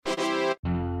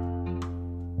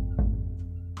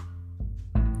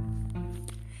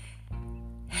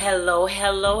Hello,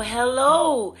 hello,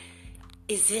 hello.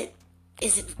 Is it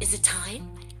time?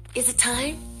 Is it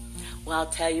time? Well, I'll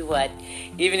tell you what,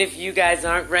 even if you guys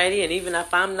aren't ready, and even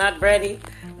if I'm not ready,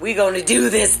 we're going to do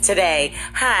this today.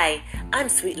 Hi, I'm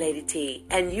Sweet Lady T,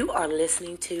 and you are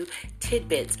listening to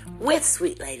Tidbits with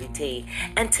Sweet Lady T.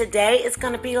 And today is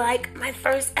going to be like my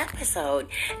first episode,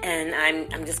 and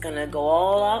I'm just going to go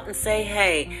all out and say,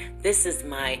 hey, this is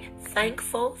my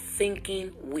Thankful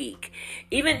Thinking Week.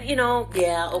 Even,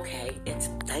 it's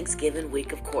Thanksgiving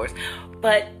week, of course,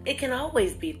 but it can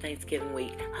always be Thanksgiving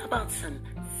week. How about some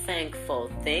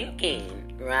thankful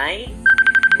thinking, right?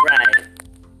 Right.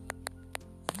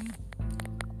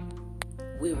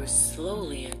 We were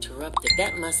slowly interrupted.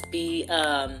 That must be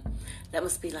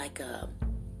like a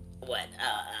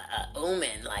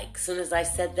omen. Like, as soon as I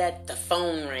said that, the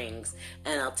phone rings.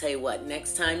 And I'll tell you what,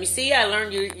 next time, you see, I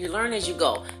learned you learn as you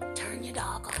go. Turn your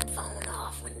doggone phone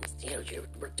off when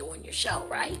we're doing your show,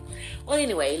 right? Well,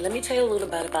 anyway, let me tell you a little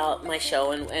bit about my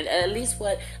show and at least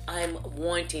what I'm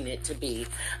wanting it to be.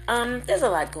 There's a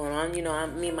lot going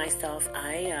on. Me, myself,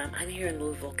 I'm here in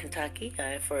Louisville, Kentucky.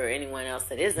 For anyone else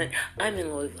that isn't, I'm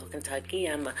in Louisville, Kentucky.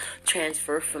 I'm a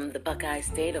transfer from the Buckeye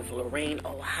State of Lorain,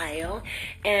 Ohio.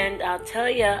 And I'll tell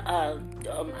you,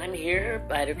 I'm here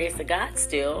by the grace of God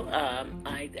still.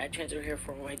 I transferred here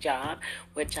for my job,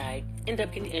 which I ended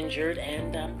up getting injured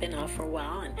and been off for a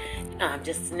while. And I'm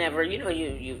just never,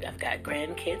 I've got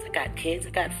grandkids, I got kids, I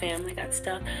got family, I got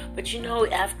stuff. But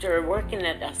after working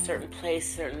at a certain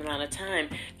place, certain amount of time,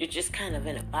 you're just kind of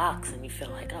in a box, and you feel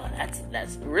like, oh,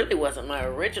 that's really wasn't my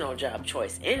original job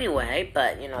choice anyway.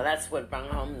 But that's what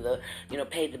brought home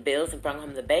paid the bills and brought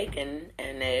home the bacon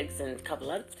and eggs and a couple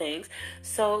other things.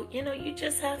 So you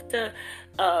just have to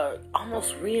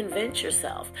almost reinvent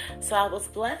yourself. So I was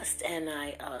blessed, and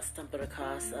I stumbled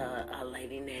across a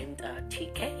lady named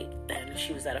TK, and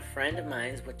she was at a friend of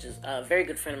mine, which is a very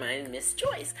good friend of mine, Miss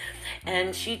Joyce,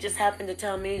 and she just happened to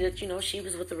tell me that she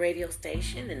was with the radio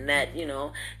station, and that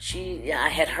I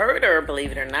had heard her,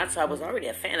 believe it or not, so I was already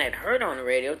a fan. I'd heard her on the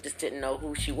radio, just didn't know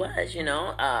who she was,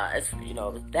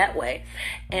 that way.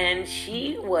 And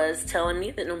she was telling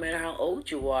me that no matter how old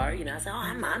you are, I said,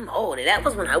 I'm old, and that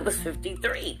was when I was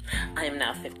 53. I am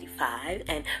now 55,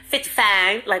 and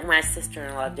 55, like my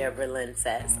sister-in-law Deborah Lynn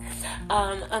says.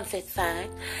 I'm 55,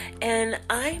 and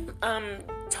I'm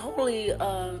totally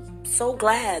so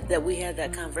glad that we had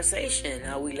that conversation.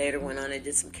 We later went on and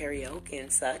did some karaoke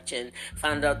and such, and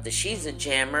found out that she's a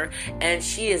jammer, and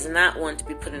she is not one to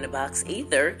be put in a box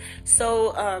either.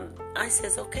 So I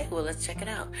says, okay, well, let's check it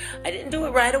out. I didn't do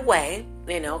it right away,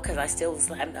 because I still was,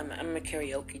 I'm a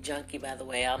karaoke junkie, by the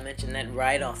way. I'll mention that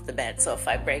right off the bat. So if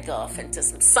I break off into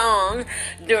some song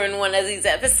during one of these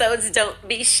episodes, don't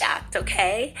be shocked,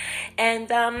 okay? And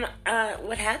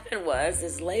what happened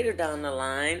is later down the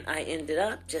line, I ended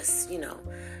up just,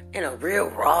 real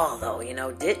raw, though,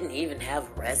 didn't even have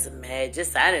a resume. I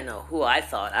didn't know who I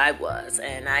thought I was.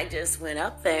 And I just went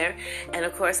up there. And,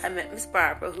 of course, I met Miss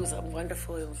Barbara, who's a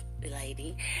wonderful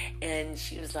lady. And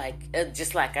she was like,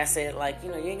 just like I said,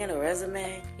 you ain't got a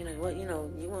resume?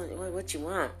 What you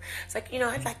want? It's like,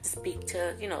 I'd like to speak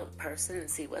to, the person and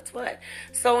see what's what.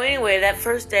 So, anyway, that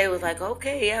first day was like,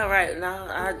 okay, yeah, right. Now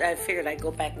I figured I'd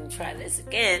go back and try this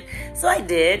again. So I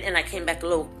did, and I came back a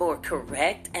little more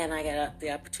correct, and I got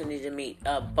the opportunity to meet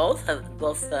both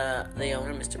the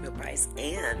owner, Mr. Bill Price,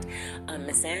 and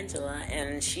Miss Angela,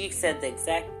 and she said the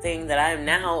exact thing that I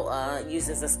now use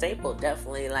as a staple,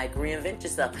 definitely, like, reinvent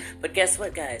yourself. But guess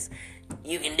what, guys?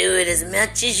 You can do it as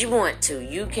much as you want to.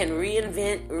 You can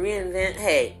reinvent.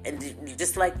 Hey, and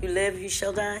just like you live, you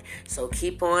shall die. So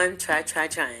keep on,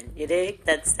 trying. You dig?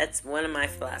 That's one of my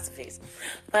philosophies.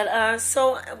 But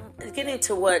so getting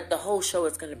to what the whole show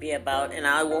is going to be about, and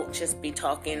I won't just be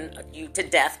talking you to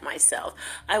death myself.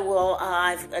 I will.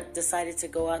 I've decided to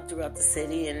go out throughout the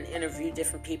city and interview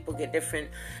different people, get different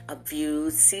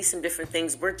views, see some different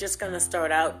things. We're just going to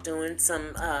start out doing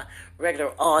some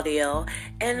regular audio,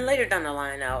 and later down the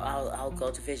line I'll go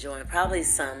to visual and probably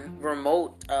some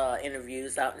remote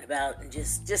interviews out and about, and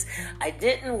just I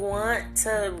didn't want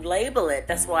to label it.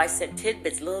 That's why I said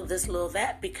tidbits, little this, little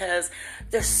that, because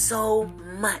there's so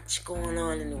much going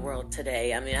on in the world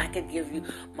today. I mean, I could give you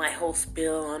my whole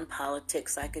spiel on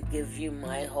politics, I could give you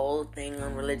my whole thing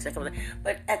on religion,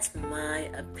 but that's my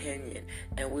opinion,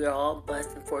 and we're all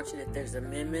blessed and fortunate there's an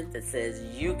amendment that says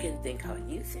you can think how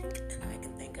you think, and I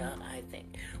can think how I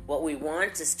think. What we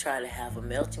want is try to have a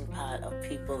melting pot of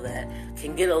people that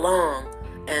can get along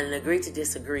and agree to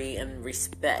disagree and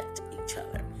respect each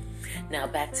other. Now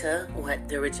back to what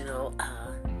the original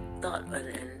thought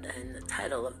and the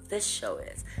title of this show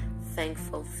is.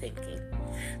 thankful thinking.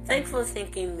 Thankful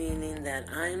thinking meaning that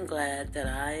I'm glad that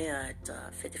I, at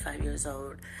 55 years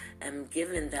old, am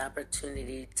given the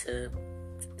opportunity to,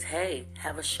 hey,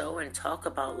 have a show and talk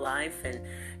about life. And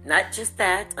not just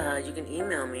that, you can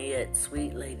email me at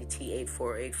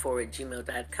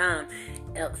sweetladyt8484@gmail.com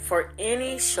for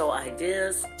any show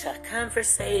ideas to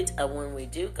conversate when we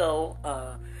do go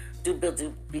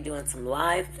be doing some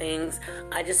live things.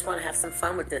 I just want to have some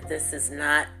fun with it. This is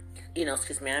not,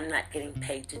 I'm not getting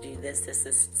paid to do this. This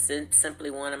is simply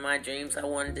one of my dreams I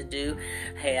wanted to do.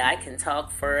 Hey, I can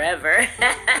talk forever.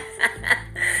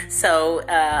 So,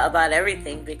 about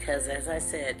everything, because as I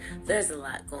said, there's a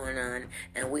lot going on,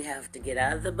 and we have to get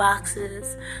out of the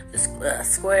boxes, the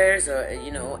squares, or,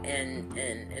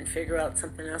 and figure out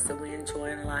something else that we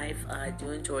enjoy in life. I do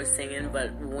enjoy singing,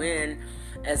 but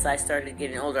as I started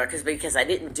getting older, because I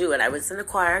didn't do it, I was in the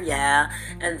choir,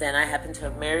 and then I happened to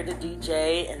have married a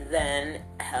DJ, and then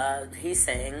he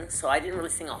sang, so I didn't really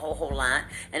sing a whole lot,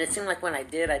 and it seemed like when I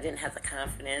did, I didn't have the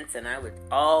confidence, and I would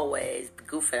always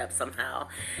goof it up somehow.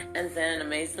 And then,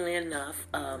 amazingly enough,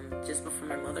 just before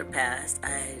my mother passed,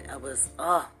 I was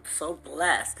so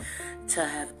blessed to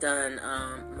have done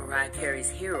Mariah Carey's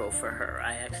Hero for her.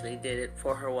 I actually did it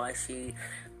for her while she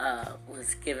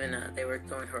was given they were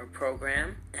throwing her a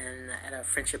program and at a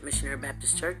Friendship Missionary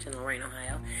Baptist Church in Lorain,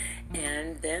 Ohio.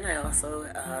 And then I also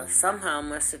somehow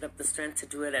mustered up the strength to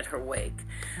do it at her wake.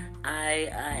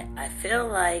 I feel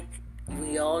like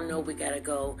we all know we gotta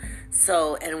go.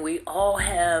 So, and we all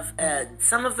have,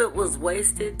 some of it was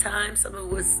wasted time, some of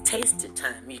it was tasted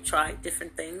time. You tried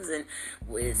different things, and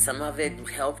some of it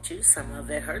helped you, some of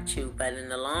it hurt you. But in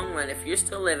the long run, if you're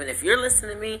still living, if you're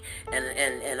listening to me,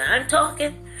 and I'm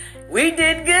talking, we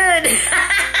did good.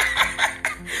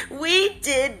 We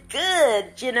did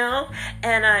good,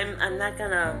 and I'm not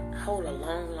gonna hold a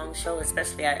long show,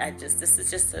 especially this is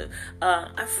just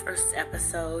our first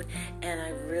episode, and I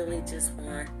really just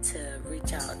want to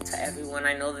reach out to everyone.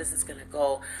 I know this is gonna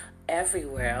go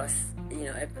everywhere,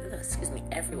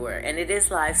 everywhere, and it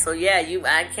is live, so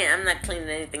I'm not cleaning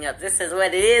anything up. This is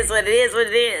what it is.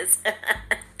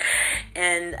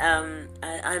 And I'm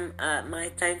my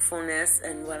thankfulness,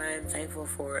 and what I'm thankful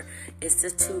for is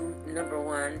number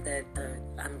one, that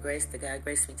God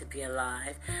graced me to be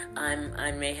alive.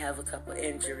 I may have a couple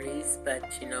injuries, but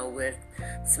with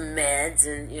some meds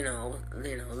and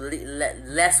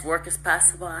less work as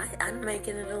possible, I'm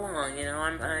making it along.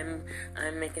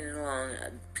 I'm making it along.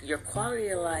 Your quality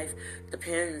of life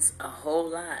depends a whole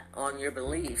lot on your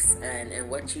beliefs and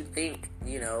what you think.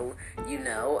 You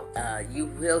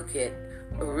will get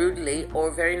rudely or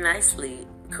very nicely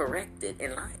corrected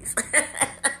in life.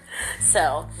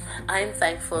 So I'm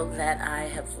thankful that I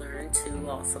have learned to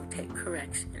also take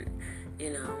correction,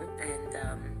 and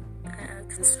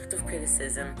constructive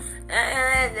criticism.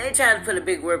 And they try to put a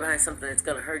big word behind something that's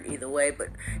going to hurt either way, but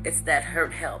it's that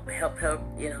help, hurt.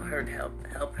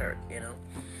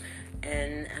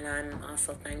 And I'm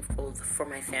also thankful for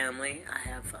my family. I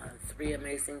have 3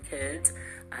 amazing kids.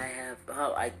 I have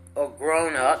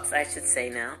grown-ups, I should say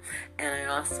now. And I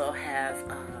also have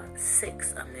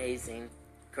 6 amazing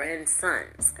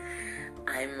grandsons.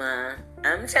 I'm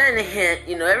trying to hint,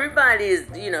 everybody is,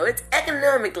 it's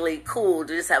economically cool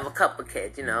to just have a couple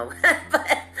kids,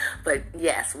 but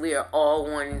yes, we are all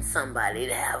wanting somebody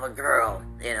to have a girl,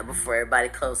 before everybody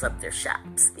close up their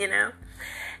shops,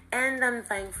 And I'm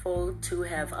thankful to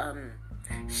have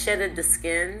shedded the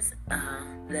skins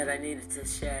that I needed to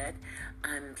shed.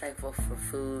 I'm thankful for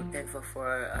food, thankful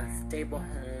for a stable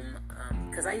home,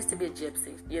 because I used to be a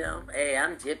gypsy, Hey,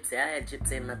 I'm gypsy. I had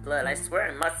gypsy in my blood. I swear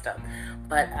I must have.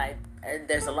 But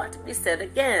there's a lot to be said.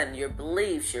 Again, your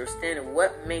beliefs, your standard,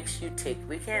 what makes you tick.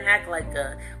 We can't act like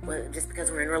just because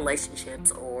we're in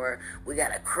relationships or we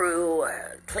got a crew or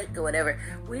a clique or whatever.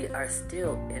 We are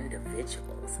still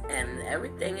individuals, and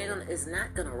everything is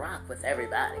not going to rock with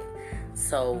everybody.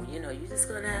 So, you're just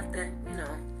going to have to,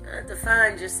 to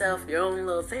find yourself your own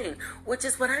little thing, which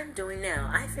is what I'm doing now.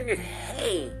 I figured,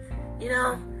 hey,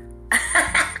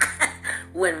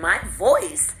 when my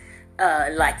voice,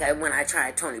 when I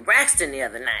tried Tony Braxton the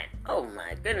other night, oh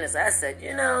my goodness, I said,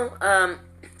 getting a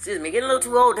little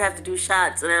too old to have to do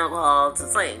shots and alcohol to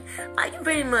sing. I can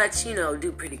pretty much,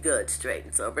 do pretty good straight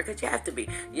and sober, because you have to be.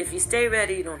 If you stay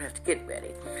ready, you don't have to get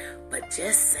ready. But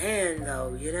just saying,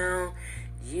 though,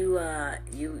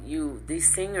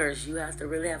 these singers, you have to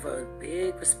really have a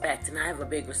big respect, and I have a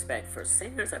big respect for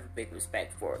singers. I have a big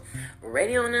respect for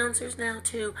radio announcers now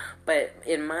too. But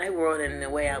in my world, and the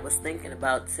way I was thinking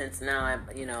about, since now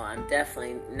I'm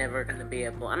definitely never going to be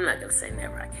able. I'm not going to say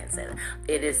never. I can't say that.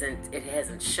 It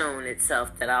hasn't shown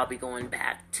itself that I'll be going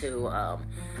back to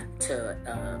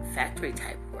factory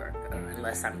type work,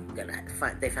 unless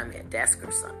they find me a desk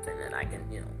or something that I can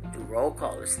do roll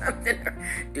call or something, or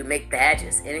make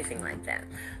badges, anything like that.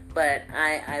 But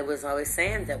I was always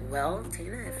saying that, well,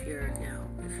 Tina, if your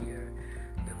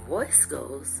voice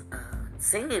goes,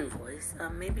 singing voice,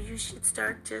 maybe you should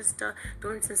start just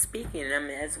doing some speaking. And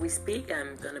as we speak,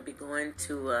 I'm going to be going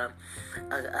to a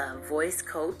voice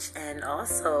coach, and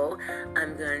also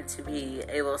I'm going to be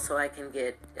able, so I can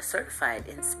get certified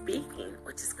in speaking,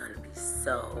 which is going to be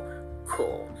so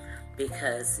cool.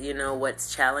 Because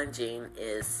what's challenging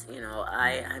is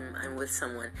I'm with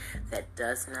someone that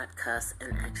does not cuss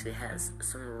and actually has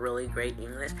some really great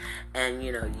English, and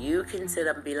you can sit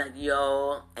up and be like,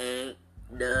 yo, ain't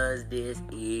does this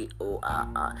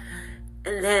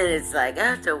and then it's like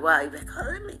after a while you're like, oh,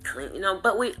 let me clean,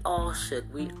 but we all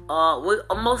should.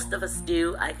 Most of us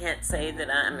do. I can't say that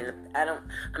I'm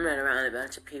not around a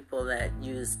bunch of people that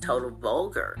use total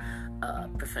vulgar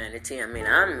profanity. I'm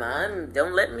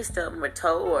don't let me stub my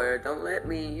toe, or don't let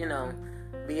me,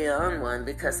 be on one,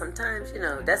 because sometimes,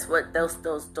 that's what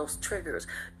those triggers.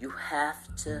 You have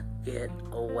to get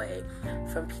away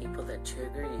from people that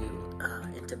trigger you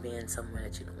into being someone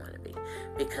that you don't want to be.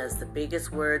 Because the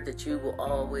biggest word that you will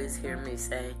always hear me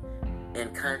say,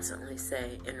 and constantly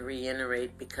say and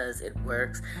reiterate, because it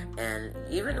works. And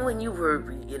even when you were,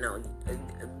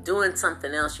 doing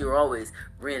something else, you're always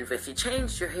reinvent. If you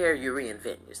changed your hair, you're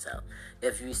reinventing yourself.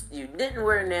 If you didn't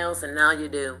wear nails and now you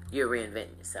do, you're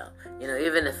reinventing yourself.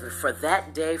 Even if for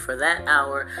that day, for that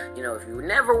hour, if you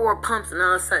never wore pumps and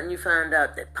all of a sudden you found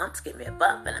out that pumps give me a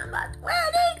bump and I'm like,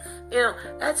 wear these,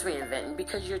 that's reinventing,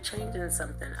 because you're changing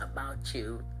something about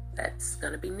you that's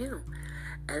going to be new.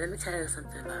 And let me tell you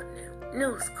something about new.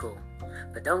 New is cool,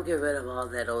 but don't get rid of all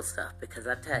that old stuff, because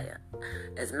I tell you,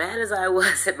 as mad as I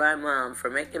was at my mom for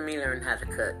making me learn how to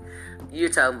cook, you're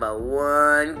talking about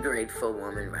one grateful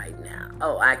woman right now.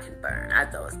 Oh, I can burn. I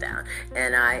throw it down.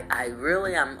 And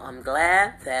I'm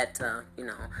glad that,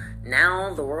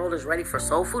 now the world is ready for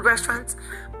soul food restaurants,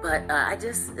 but I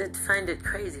just find it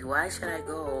crazy. Why should I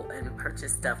go and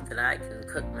purchase stuff that I can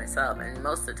cook myself? And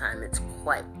most of the time it's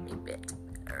quite a bit,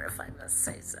 if I must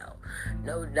say so.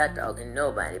 No, not dogging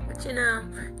nobody, but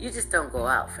you just don't go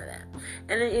out for that.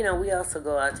 And then, we also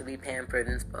go out to be pampered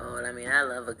and spoiled. I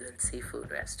love a good seafood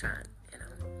restaurant,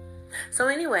 So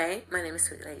anyway, my name is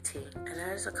Sweet Lady T, and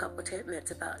there's a couple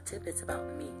tidbits about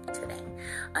me today.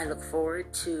 I look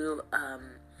forward to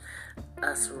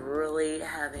us really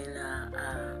having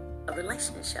a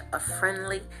relationship, a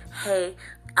friendly, hey,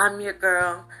 I'm your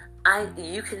girl,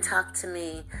 you can talk to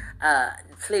me.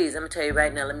 Please, I'm going to tell you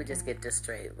right now, let me just get this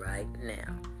straight right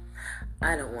now.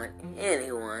 I don't want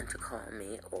anyone to call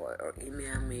me or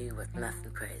email me with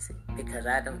nothing crazy, because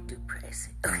I don't do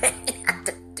crazy, okay? I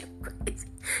don't do crazy.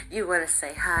 You want to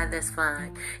say hi, that's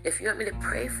fine. If you want me to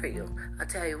pray for you, I'll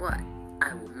tell you what,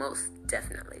 I will most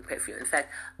definitely pray for you. In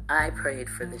fact, I prayed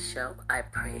for this show. I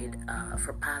prayed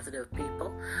for positive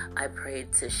people. I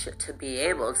prayed to be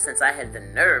able, since I had the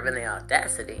nerve and the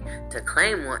audacity to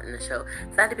claim wanting the show,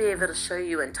 so I had to be able to show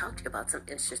you and talk to you about some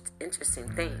interesting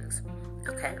things.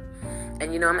 Okay?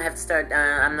 And I'm going to have to start,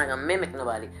 I'm not going to mimic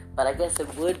nobody, but I guess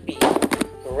it would be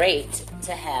great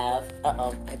to have,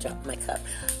 I dropped my cup,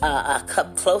 a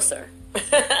cup closer,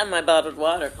 my bottled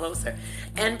water closer.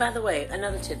 And by the way,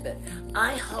 another tidbit,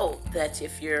 I hope that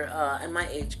if you're, and my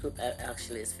age group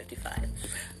actually is 55,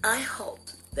 I hope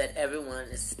that everyone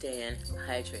is staying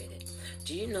hydrated.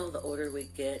 Do you know the older we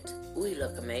get, we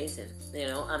look amazing.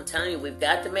 I'm telling you, we've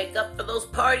got to make up for those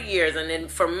party years. And then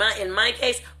in my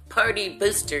case, party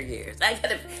booster years. I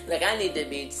need to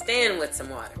be staying with some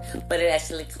water. But it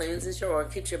actually cleanses your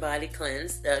organs, keeps your body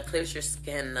cleansed, clears your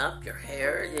skin up, your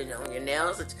hair, your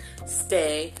nails.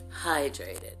 Stay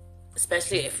hydrated,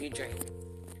 especially if you drink.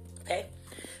 Okay?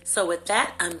 So with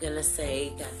that, I'm going to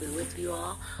say, God be with you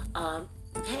all.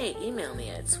 Hey, email me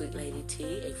at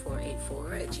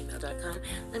sweetladyt8484@gmail.com.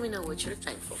 Let me know what you're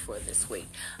thankful for this week.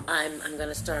 I'm going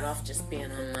to start off just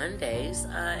being on Mondays.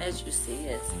 As you see,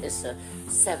 it's a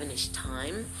 7-ish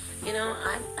time.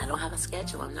 I don't have a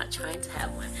schedule. I'm not trying to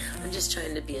have one. I'm just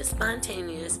trying to be as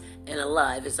spontaneous and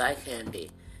alive as I can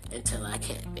be until I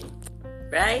can't be.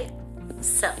 Right?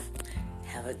 So,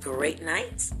 have a great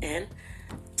night, and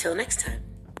till next time.